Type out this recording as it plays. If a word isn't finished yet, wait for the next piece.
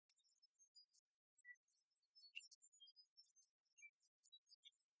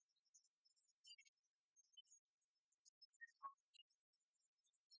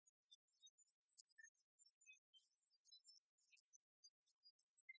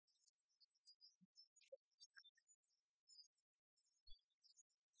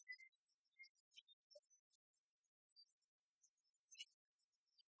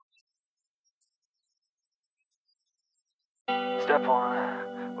Step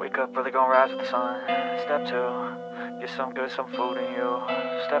one, wake up early, gonna rise with the sun. Step two, get some good, some food in you.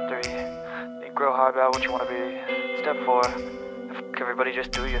 Step three, think real hard about what you wanna be. Step four, everybody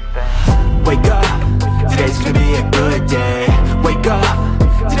just do your thing. Wake up, today's gonna be a good day. Wake up,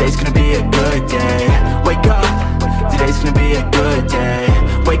 today's gonna be a good day. Wake up, today's gonna be a good day.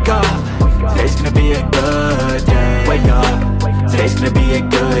 Wake up, today's gonna be a good day. Wake up, today's gonna be a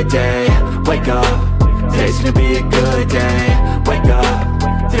good day. Wake up, today's gonna be a good day. Wake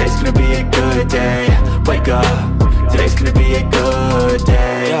up, today's gonna be a good day. Wake up, today's gonna be a good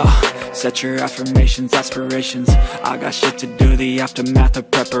day. Yo, set your affirmations, aspirations. I got shit to do, the aftermath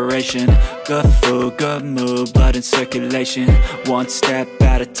of preparation. Good food, good mood, blood in circulation. One step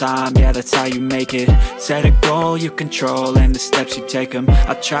at a time, yeah, that's how you make it. Set a goal you control and the steps you take them.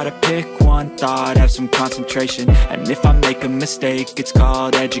 I try to pick one thought, have some concentration. And if I make a mistake, it's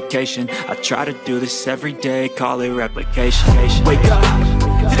called education. I try to do this every day, call it replication. Wake up,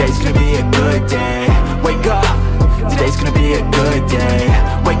 today's gonna be a good day. Wake up, today's gonna be a good day.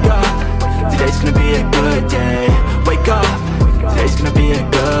 Wake up, today's gonna be a good day. Wake up, today's gonna be a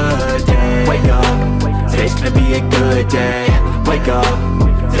good day. Wake up, today's gonna be a good day. Wake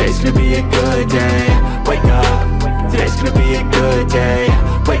up, today's gonna be a good day. Wake up, today's gonna be a good day.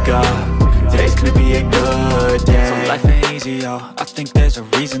 Wake up, today's gonna be a good day. So life ain't easy, yo, I think there's a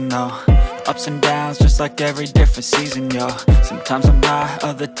reason though. Ups and downs, just like every different season, yo. Sometimes I'm high,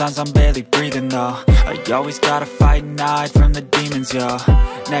 other times I'm barely breathing, though. I always gotta fight and hide from the demons, yo.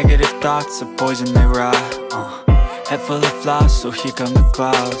 Negative thoughts are poison, they rot. Head full of flies, so here come the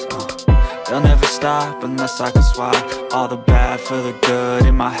clouds. They'll never stop unless I can swap all the bad for the good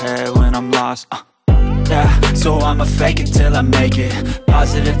in my head when I'm lost. Yeah, so I'ma fake it till I make it.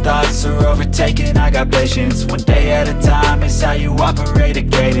 Positive thoughts are overtaken, I got patience. One day at a time is how you operate a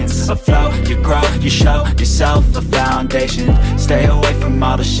cadence. A flow, you grow, you show yourself a foundation. Stay away from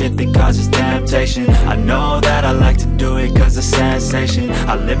all the shit that causes temptation. I know that I like to do it cause it's sensation.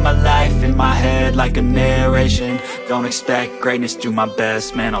 I live my life in my head like a narration. Don't expect greatness, do my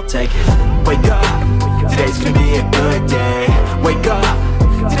best, man, I'll take it. Wake up, today's gonna be a good day. Wake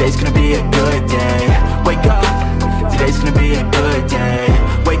up, today's gonna be a good day. Wake up, today's gonna be a good day.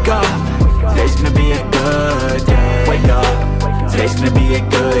 Wake up, today's gonna be a good day. Wake up, today's gonna be a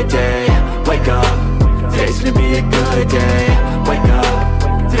good day. Wake up, today's gonna be a good day. Wake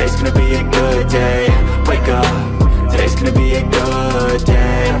up, today's gonna be a good day.